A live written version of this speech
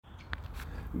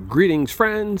Greetings,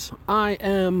 friends. I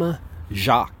am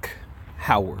Jacque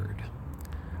Howard.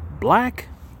 Black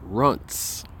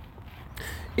Runtz.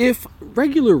 If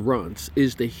regular Runtz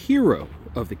is the hero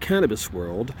of the cannabis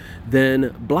world,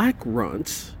 then Black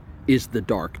Runtz is the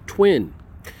dark twin.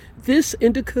 This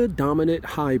indica-dominant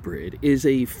hybrid is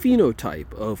a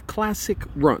phenotype of classic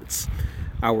Runtz,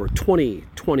 our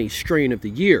 2020 strain of the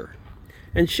year,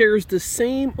 and shares the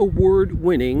same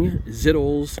award-winning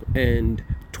Zittles and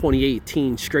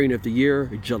 2018 strain of the year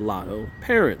Gelato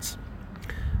parents.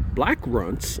 Black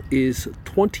Runtz is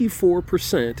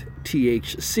 24%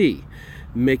 THC,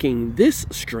 making this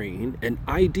strain an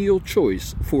ideal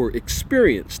choice for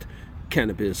experienced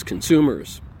cannabis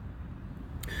consumers.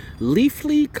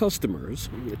 Leafly customers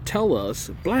tell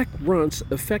us Black Runtz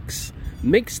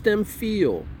makes them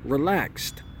feel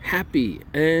relaxed, happy,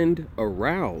 and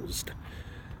aroused.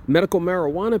 Medical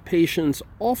marijuana patients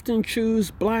often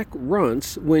choose Black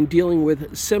Runtz when dealing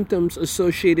with symptoms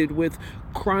associated with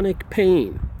chronic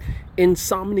pain,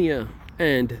 insomnia,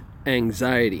 and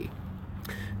anxiety.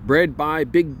 Bred by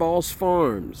Big Boss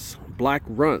Farms, Black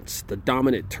Runtz, the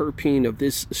dominant terpene of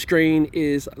this strain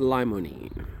is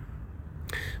limonene.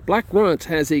 Black Runtz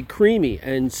has a creamy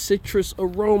and citrus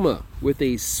aroma with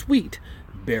a sweet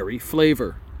berry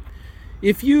flavor.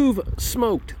 If you've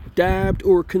smoked, dabbed,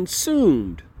 or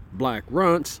consumed Black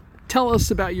Runtz, tell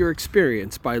us about your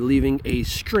experience by leaving a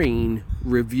strain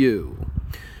review.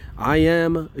 I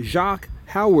am Jacque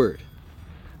Howard.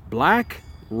 Black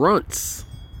Runtz.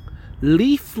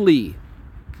 Leafly.com